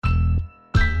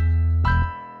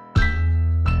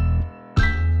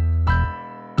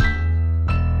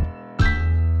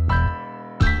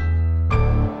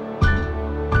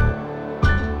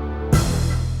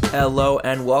Hello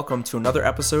and welcome to another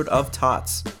episode of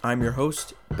Tots. I'm your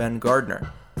host, Ben Gardner.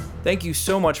 Thank you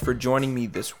so much for joining me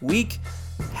this week.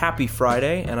 Happy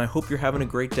Friday, and I hope you're having a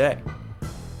great day.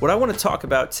 What I want to talk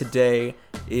about today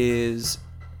is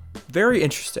very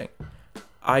interesting.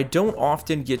 I don't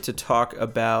often get to talk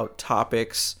about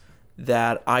topics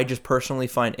that I just personally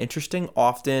find interesting.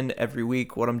 Often, every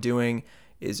week, what I'm doing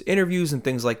is interviews and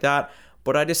things like that.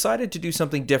 But I decided to do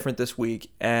something different this week,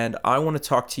 and I want to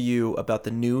talk to you about the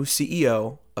new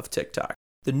CEO of TikTok.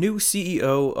 The new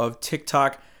CEO of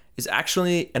TikTok is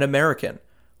actually an American,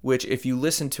 which if you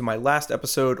listen to my last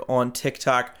episode on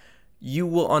TikTok, you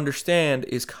will understand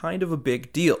is kind of a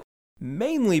big deal.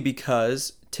 Mainly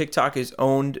because TikTok is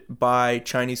owned by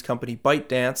Chinese company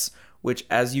ByteDance, which,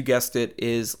 as you guessed it,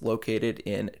 is located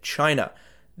in China.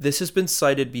 This has been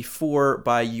cited before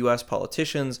by US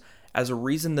politicians as a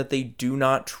reason that they do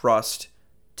not trust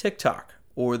TikTok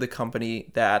or the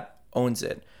company that owns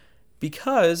it.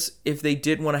 Because if they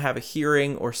did want to have a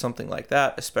hearing or something like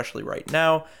that, especially right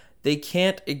now, they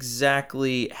can't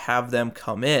exactly have them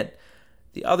come in.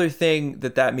 The other thing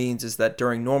that means is that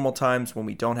during normal times when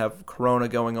we don't have Corona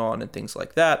going on and things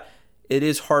like that, it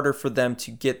is harder for them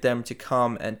to get them to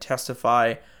come and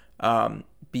testify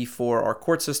before our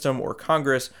court system or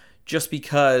Congress just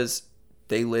because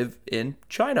they live in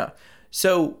China.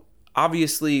 So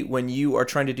obviously, when you are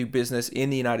trying to do business in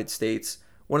the United States,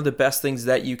 one of the best things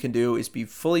that you can do is be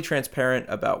fully transparent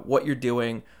about what you're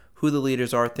doing, who the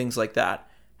leaders are, things like that.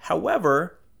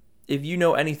 However, if you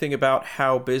know anything about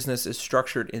how business is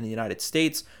structured in the United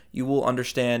States, you will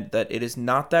understand that it is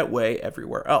not that way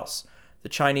everywhere else. The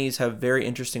Chinese have very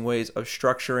interesting ways of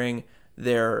structuring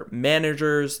their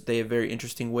managers. They have very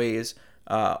interesting ways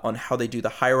on how they do the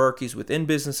hierarchies within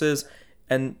businesses.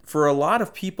 And for a lot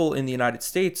of people in the United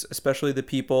States, especially the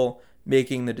people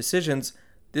making the decisions,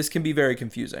 this can be very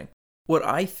confusing. What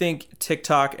I think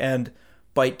TikTok and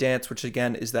ByteDance, which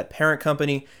again is that parent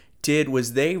company, did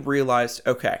was they realized,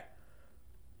 okay,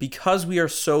 because we are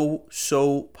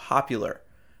so popular,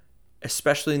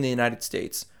 especially in the United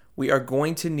States, we are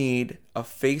going to need a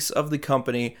face of the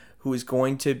company who is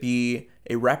going to be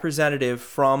a representative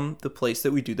from the place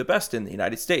that we do the best in, the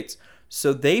United States.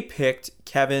 So they picked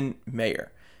Kevin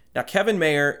Mayer. Now, Kevin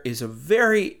Mayer is a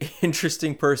very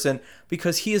interesting person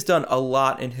because he has done a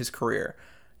lot in his career.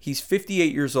 He's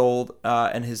 58 years old,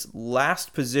 and his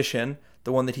last position,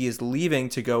 the one that he is leaving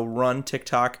to go run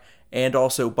TikTok and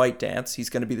also ByteDance, he's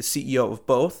going to be the CEO of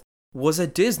both, was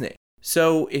at Disney.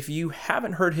 So if you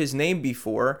haven't heard his name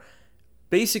before,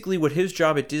 basically what his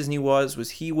job at Disney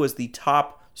was he was the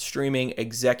top streaming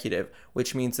executive,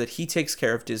 which means that he takes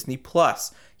care of Disney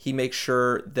Plus. He makes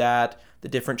sure that the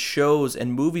different shows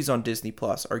and movies on Disney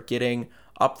Plus are getting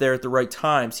up there at the right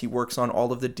times. He works on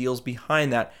all of the deals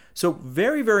behind that. So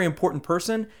very, very important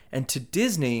person. And to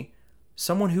Disney,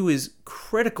 someone who is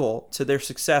critical to their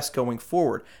success going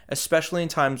forward, especially in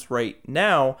times right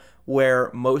now where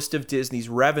most of Disney's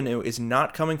revenue is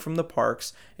not coming from the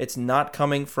parks. It's not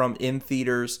coming from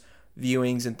in-theaters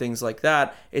viewings and things like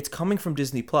that. It's coming from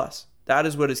Disney Plus. That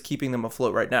is what is keeping them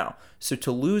afloat right now. So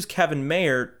to lose Kevin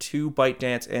Mayer to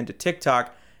ByteDance and to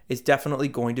TikTok is definitely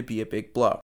going to be a big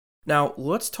blow. Now,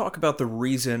 let's talk about the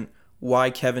reason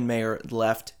why Kevin Mayer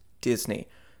left Disney.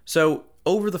 So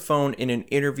over the phone in an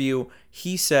interview,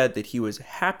 he said that he was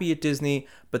happy at Disney,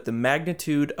 but the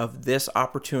magnitude of this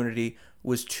opportunity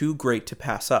was too great to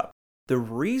pass up. The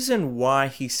reason why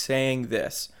he's saying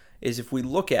this is if we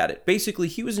look at it, basically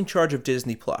he was in charge of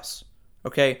Disney Plus.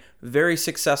 Okay, very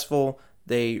successful.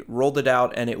 They rolled it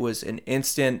out and it was an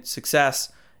instant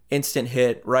success, instant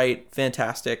hit, right?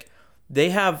 Fantastic. They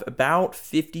have about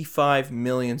 55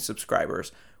 million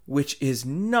subscribers, which is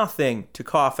nothing to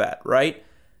cough at, right?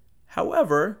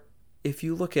 However, if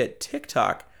you look at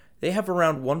TikTok, they have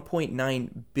around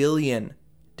 1.9 billion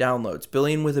downloads,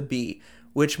 billion with a B,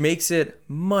 which makes it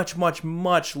much, much,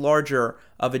 much larger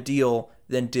of a deal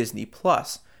than Disney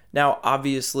Plus. Now,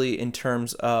 obviously, in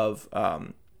terms of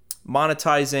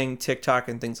monetizing TikTok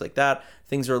and things like that,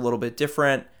 things are a little bit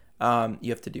different. You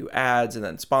have to do ads and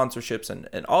then sponsorships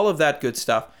and all of that good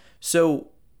stuff. So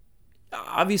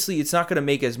obviously, it's not going to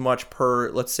make as much per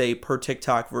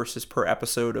TikTok versus per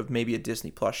episode of maybe a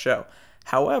Disney Plus show.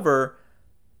 However,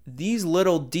 these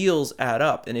little deals add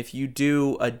up. And if you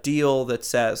do a deal that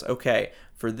says, okay,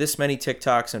 for this many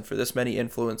TikToks and for this many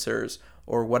influencers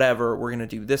or whatever, we're going to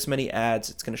do this many ads,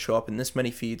 it's going to show up in this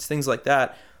many feeds, things like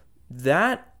that,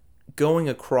 that going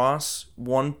across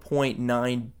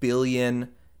 1.9 billion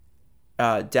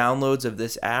downloads of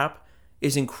this app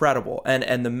is incredible.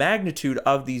 And the magnitude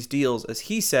of these deals, as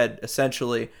he said,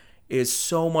 essentially, is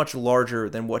so much larger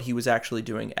than what he was actually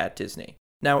doing at Disney.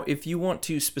 Now, if you want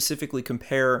to specifically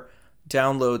compare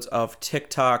downloads of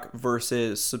TikTok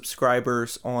versus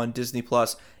subscribers on Disney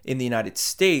Plus in the United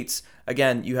States,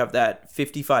 again, you have that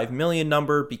 55 million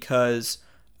number because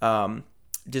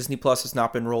Disney Plus has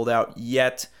not been rolled out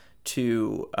yet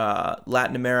to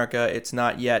Latin America. It's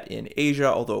not yet in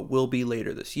Asia, although it will be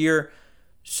later this year.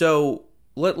 So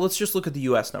let's just look at the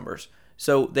US numbers.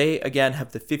 So they, again,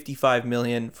 have the 55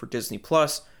 million for Disney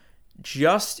Plus.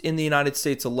 Just in the United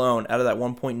States alone, out of that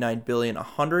 1.9 billion,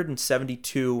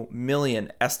 172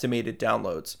 million estimated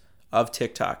downloads of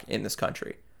TikTok in this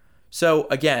country. So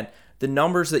again, the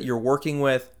numbers that you're working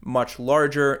with, much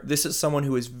larger. This is someone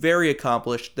who is very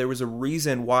accomplished. There was a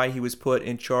reason why he was put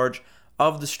in charge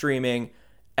of the streaming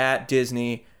at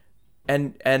Disney.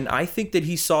 And I think that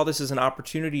he saw this as an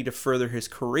opportunity to further his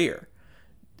career.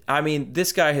 I mean,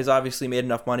 this guy has obviously made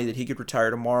enough money that he could retire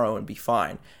tomorrow and be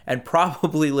fine and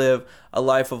probably live a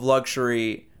life of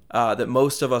luxury that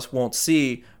most of us won't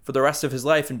see for the rest of his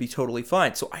life and be totally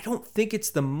fine. So I don't think it's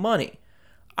the money.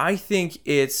 I think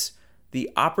it's the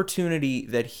opportunity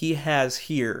that he has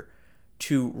here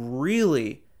to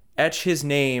really etch his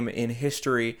name in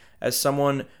history as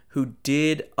someone who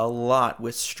did a lot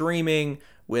with streaming,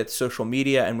 with social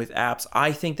media, and with apps.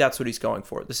 I think that's what he's going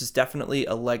for. This is definitely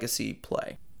a legacy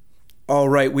play. All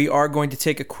right, we are going to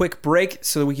take a quick break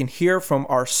so that we can hear from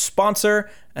our sponsor,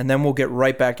 and then we'll get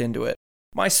right back into it.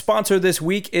 My sponsor this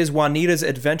week is Juanita's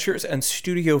Adventures and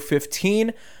Studio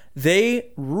 15.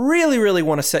 They really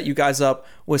want to set you guys up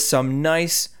with some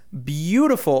nice,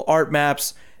 beautiful art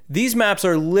maps. These maps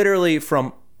are literally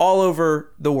from all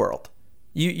over the world.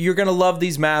 You're going to love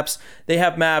these maps. They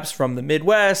have maps from the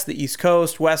Midwest, the East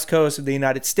Coast, West Coast of the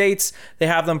United States. They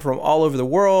have them from all over the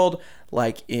world,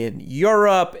 like in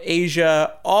Europe,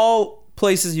 Asia, all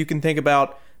places you can think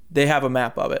about. They have a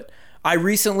map of it. I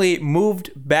recently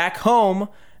moved back home,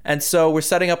 and so we're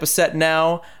setting up a set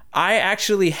now. I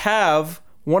actually have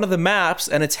one of the maps,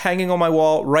 and it's hanging on my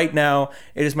wall right now.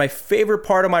 It is my favorite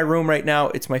part of my room right now.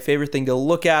 It's my favorite thing to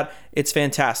look at. It's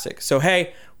fantastic. So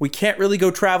hey, we can't really go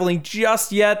traveling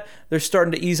just yet. They're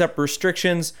starting to ease up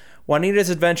restrictions. Juanita's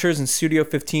Adventures in Studio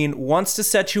 15 wants to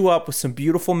set you up with some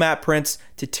beautiful map prints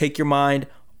to take your mind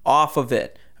off of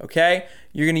it, okay?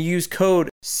 You're going to use code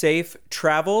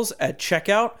SAFETRAVELS at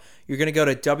checkout. You're going to go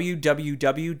to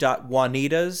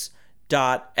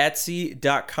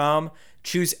www.juanitas.etsy.com.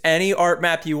 Choose any art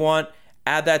map you want,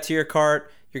 add that to your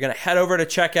cart. You're going to head over to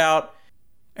checkout,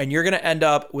 and you're going to end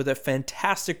up with a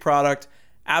fantastic product,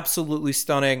 absolutely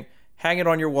stunning. Hang it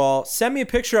on your wall. Send me a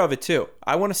picture of it too.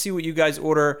 I want to see what you guys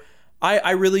order.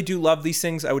 I really do love these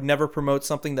things. I would never promote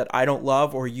something that I don't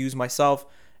love or use myself.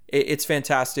 It's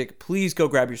fantastic. Please go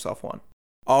grab yourself one.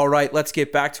 All right, let's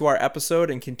get back to our episode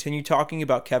and continue talking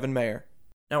about Kevin Mayer.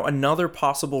 Now, another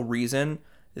possible reason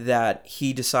that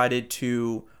he decided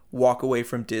to walk away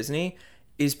from Disney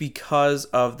is because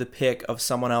of the pick of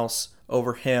someone else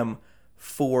over him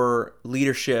for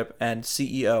leadership and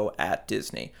CEO at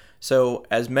Disney. So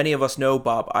as many of us know,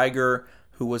 Bob Iger,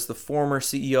 who was the former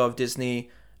CEO of Disney,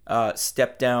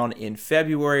 stepped down in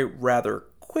February rather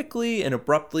quickly and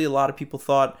abruptly, a lot of people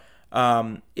thought.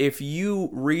 If you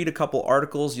read a couple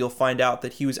articles, you'll find out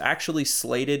that he was actually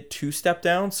slated to step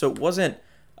down, so it wasn't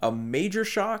a major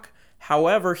shock.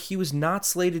 However, he was not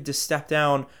slated to step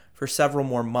down for several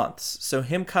more months. So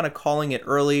him kind of calling it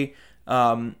early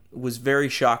was very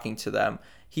shocking to them.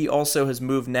 He also has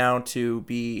moved now to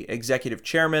be executive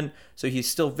chairman, so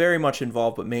he's still very much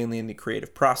involved, but mainly in the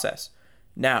creative process.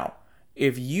 Now,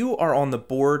 if you are on the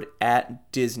board at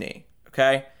Disney,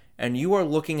 okay, and you are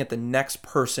looking at the next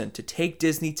person to take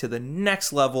Disney to the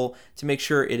next level to make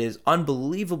sure it is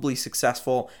unbelievably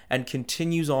successful and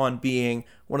continues on being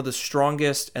one of the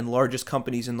strongest and largest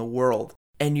companies in the world,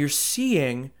 and you're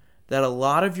seeing that a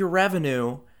lot of your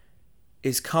revenue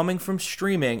is coming from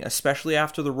streaming, especially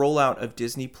after the rollout of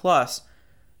Disney Plus,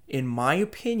 in my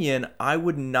opinion, I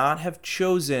would not have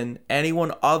chosen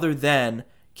anyone other than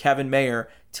Kevin Mayer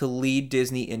to lead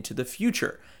Disney into the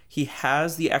future. He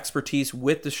has the expertise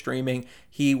with the streaming.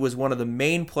 He was one of the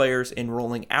main players in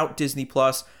rolling out Disney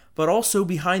Plus, but also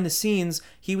behind the scenes,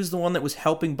 he was the one that was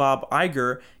helping Bob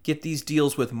Iger get these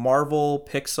deals with Marvel,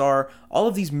 Pixar, all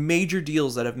of these major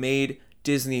deals that have made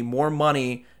Disney more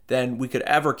money than we could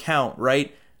ever count,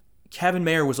 right? Kevin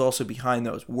Mayer was also behind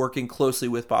those, working closely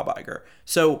with Bob Iger.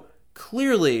 So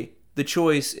clearly, the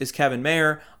choice is Kevin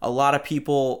Mayer. A lot of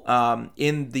people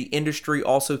in the industry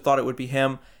also thought it would be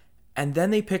him, and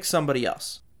then they picked somebody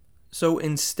else. So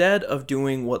instead of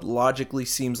doing what logically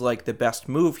seems like the best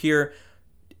move here,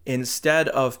 instead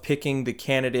of picking the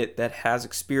candidate that has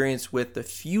experience with the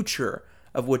future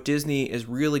of what Disney is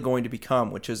really going to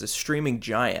become, which is a streaming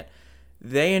giant,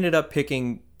 they ended up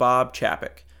picking Bob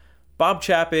Chapek. Bob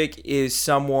Chapek is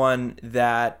someone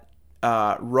that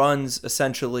runs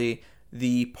essentially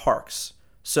the parks.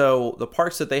 So the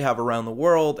parks that they have around the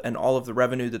world and all of the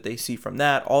revenue that they see from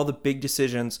that, all the big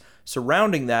decisions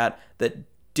surrounding that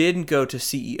didn't go to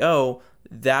CEO,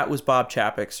 that was Bob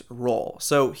Chapek's role.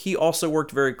 So he also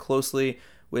worked very closely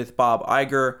with Bob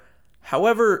Iger.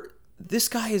 However, this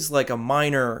guy is like a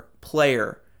minor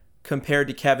player compared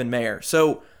to Kevin Mayer.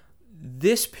 So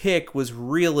this pick was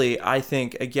really, I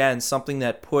think, again, something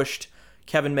that pushed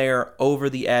Kevin Mayer over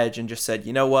the edge and just said,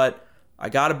 you know what, I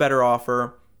got a better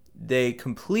offer. They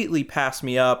completely passed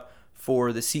me up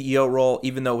for the CEO role,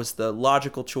 even though it was the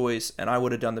logical choice and I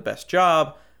would have done the best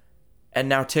job. And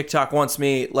now TikTok wants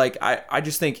me. Like, I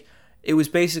just think it was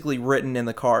basically written in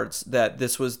the cards that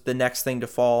this was the next thing to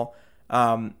fall.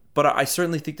 But I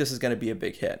certainly think this is going to be a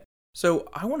big hit. So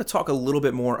I want to talk a little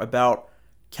bit more about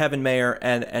Kevin Mayer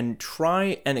and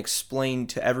try and explain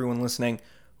to everyone listening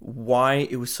why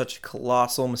it was such a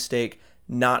colossal mistake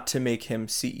not to make him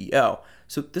CEO.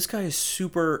 So this guy is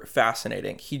super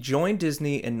fascinating. He joined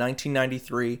Disney in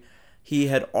 1993. He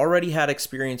had already had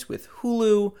experience with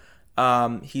Hulu.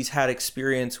 He's had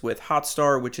experience with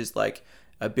Hotstar, which is like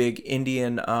a big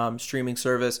Indian streaming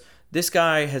service. This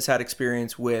guy has had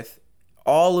experience with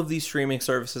all of these streaming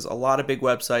services, a lot of big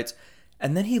websites.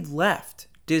 And then he left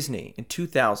Disney in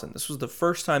 2000. This was the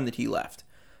first time that he left.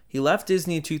 He left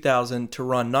Disney in 2000 to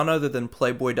run none other than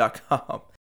Playboy.com,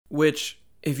 which,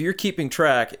 if you're keeping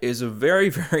track, is a very,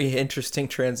 very interesting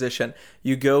transition.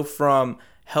 You go from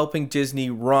helping Disney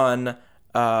run,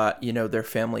 their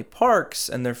family parks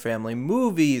and their family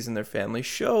movies and their family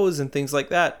shows and things like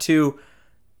that to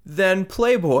then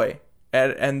Playboy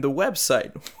and the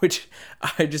website, which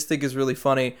I just think is really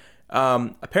funny.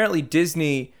 Apparently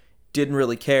Disney didn't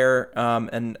really care,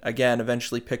 and again,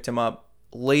 eventually picked him up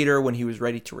later when he was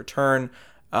ready to return.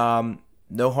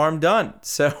 No harm done.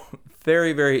 So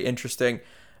very, very interesting.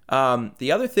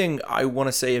 The other thing I want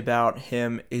to say about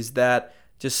him is that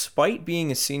despite being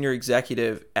a senior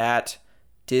executive at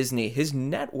Disney, his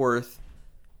net worth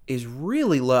is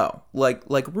really low, like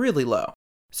really low.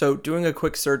 So doing a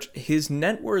quick search, his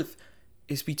net worth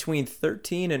is between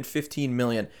 13 and 15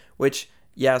 million, which,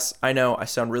 yes, I know I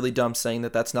sound really dumb saying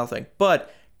that that's nothing,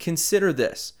 but consider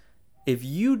this. If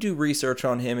you do research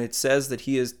on him, it says that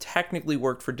he has technically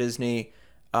worked for Disney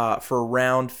for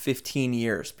around 15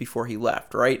 years before he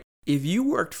left, right? If you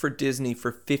worked for Disney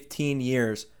for 15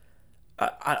 years,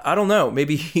 I don't know,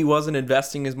 maybe he wasn't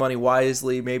investing his money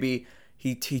wisely, maybe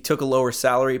he took a lower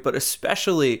salary, but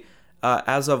especially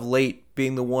as of late,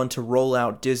 being the one to roll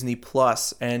out Disney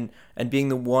Plus and being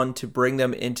the one to bring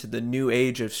them into the new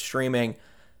age of streaming,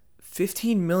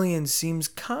 15 million seems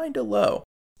kind of low.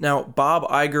 Now, Bob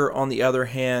Iger, on the other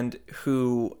hand,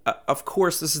 who, of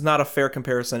course, this is not a fair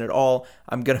comparison at all.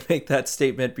 I'm going to make that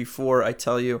statement before I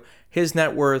tell you his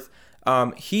net worth.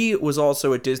 He was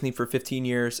also at Disney for 15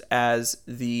 years as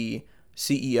the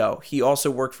CEO. He also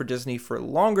worked for Disney for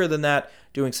longer than that,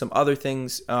 doing some other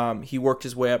things. He worked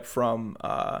his way up from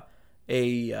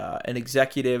an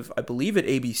executive, I believe, at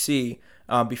ABC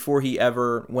before he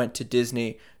ever went to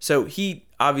Disney. So he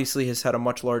obviously has had a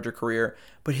much larger career,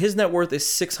 but his net worth is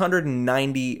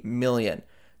 $690 million.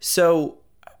 So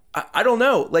I don't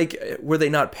know, like, were they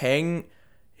not paying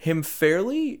him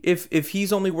fairly? If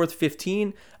he's only worth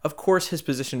 15, of course his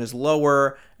position is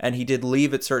lower and he did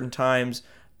leave at certain times,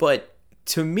 but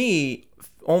to me,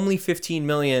 only 15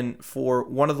 million for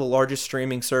one of the largest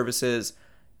streaming services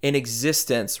in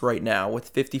existence right now with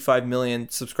 55 million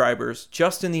subscribers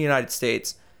just in the United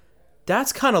States,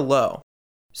 that's kind of low.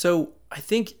 So I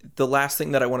think the last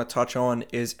thing that I want to touch on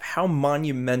is how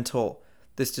monumental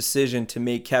this decision to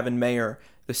make Kevin Mayer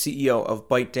the CEO of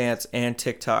ByteDance and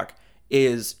TikTok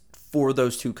is for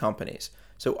those two companies.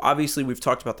 So obviously we've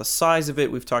talked about the size of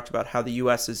it. We've talked about how the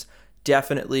US is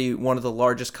definitely one of the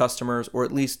largest customers, or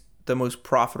at least the most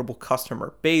profitable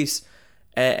customer base,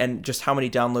 and just how many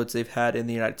downloads they've had in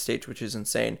the United States, which is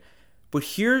insane. But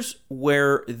here's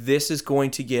where this is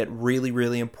going to get really,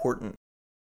 really important.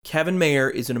 Kevin Mayer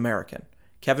is an American.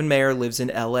 Kevin Mayer lives in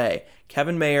LA.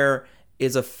 Kevin Mayer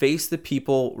is a face that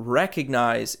people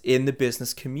recognize in the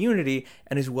business community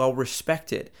and is well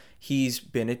respected. He's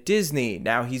been at Disney.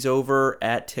 Now he's over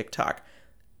at TikTok.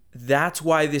 That's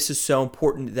why this is so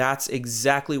important. That's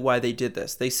exactly why they did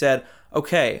this. They said,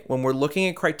 okay, when we're looking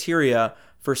at criteria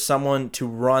for someone to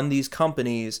run these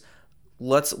companies,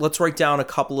 let's write down a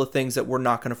couple of things that we're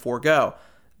not going to forego.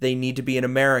 They need to be an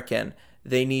American.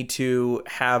 They need to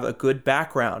have a good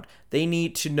background. They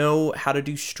need to know how to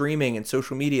do streaming and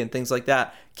social media and things like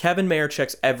that. Kevin Mayer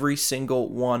checks every single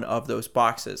one of those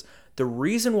boxes. The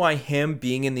reason why him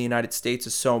being in the United States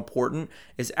is so important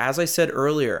is, as I said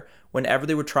earlier, whenever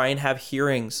they would try and have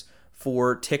hearings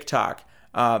for TikTok,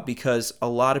 because a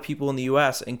lot of people in the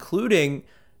US, including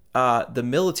the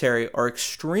military, are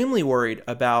extremely worried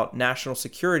about national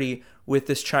security with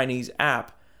this Chinese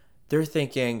app. They're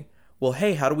thinking, well,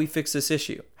 hey, how do we fix this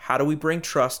issue? How do we bring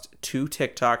trust to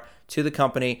TikTok, to the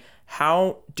company?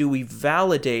 How do we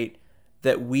validate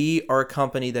that we are a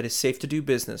company that is safe to do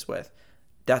business with?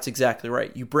 That's exactly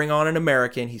right. You bring on an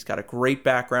American, he's got a great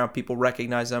background, people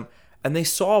recognize him, and they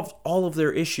solved all of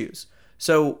their issues.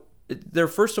 So they're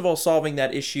first of all solving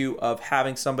that issue of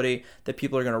having somebody that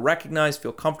people are going to recognize,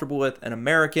 feel comfortable with, an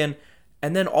American.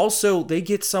 And then also they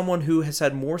get someone who has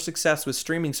had more success with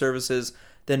streaming services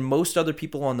than most other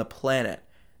people on the planet.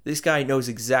 This guy knows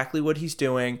exactly what he's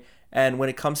doing. And when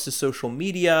it comes to social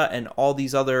media and all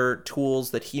these other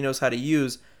tools that he knows how to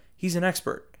use, he's an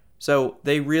expert. So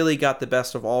they really got the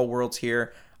best of all worlds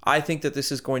here. I think that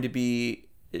this is going to be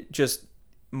just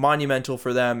monumental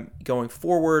for them going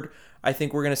forward. I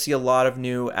think we're going to see a lot of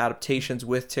new adaptations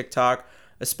with TikTok,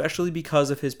 especially because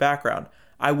of his background.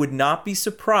 I would not be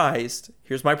surprised.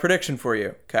 Here's my prediction for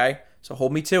you, okay? So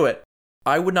hold me to it.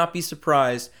 I would not be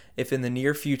surprised if in the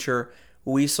near future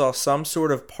we saw some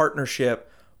sort of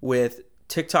partnership with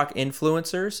TikTok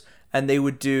influencers and they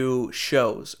would do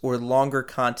shows or longer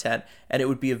content and it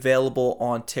would be available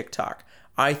on TikTok.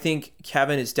 I think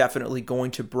Kevin is definitely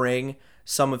going to bring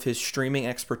some of his streaming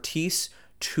expertise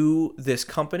to this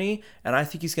company, and I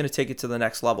think he's going to take it to the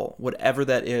next level, whatever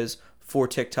that is for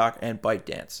TikTok and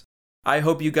ByteDance. I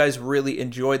hope you guys really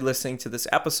enjoyed listening to this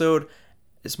episode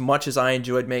as much as I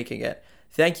enjoyed making it.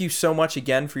 Thank you so much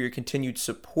again for your continued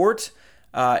support.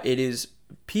 It is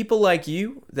people like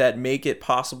you that make it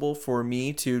possible for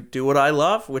me to do what I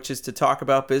love, which is to talk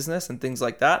about business and things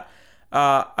like that.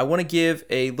 I want to give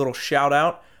a little shout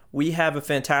out. We have a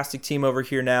fantastic team over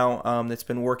here now that's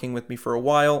been working with me for a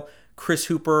while. Chris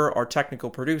Hooper, our technical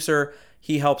producer,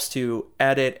 he helps to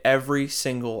edit every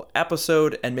single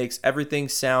episode and makes everything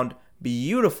sound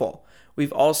beautiful.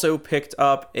 We've also picked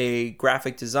up a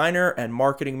graphic designer and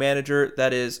marketing manager,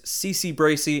 that is Cece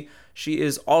Bracey. She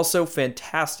is also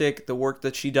fantastic. The work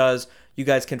that she does, you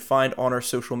guys can find on our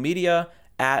social media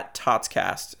at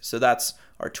TotsCast. So that's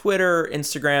our Twitter,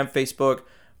 Instagram, Facebook,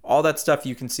 all that stuff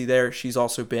you can see there. She's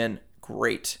also been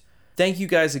great. Thank you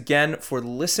guys again for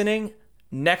listening.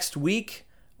 Next week,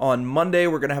 on Monday,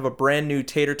 we're going to have a brand new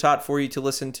Tater Tot for you to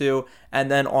listen to. And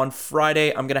then on Friday,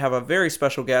 I'm going to have a very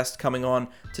special guest coming on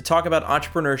to talk about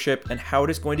entrepreneurship and how it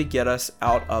is going to get us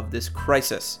out of this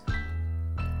crisis.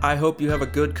 I hope you have a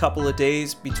good couple of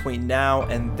days between now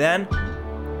and then,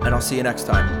 and I'll see you next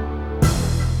time.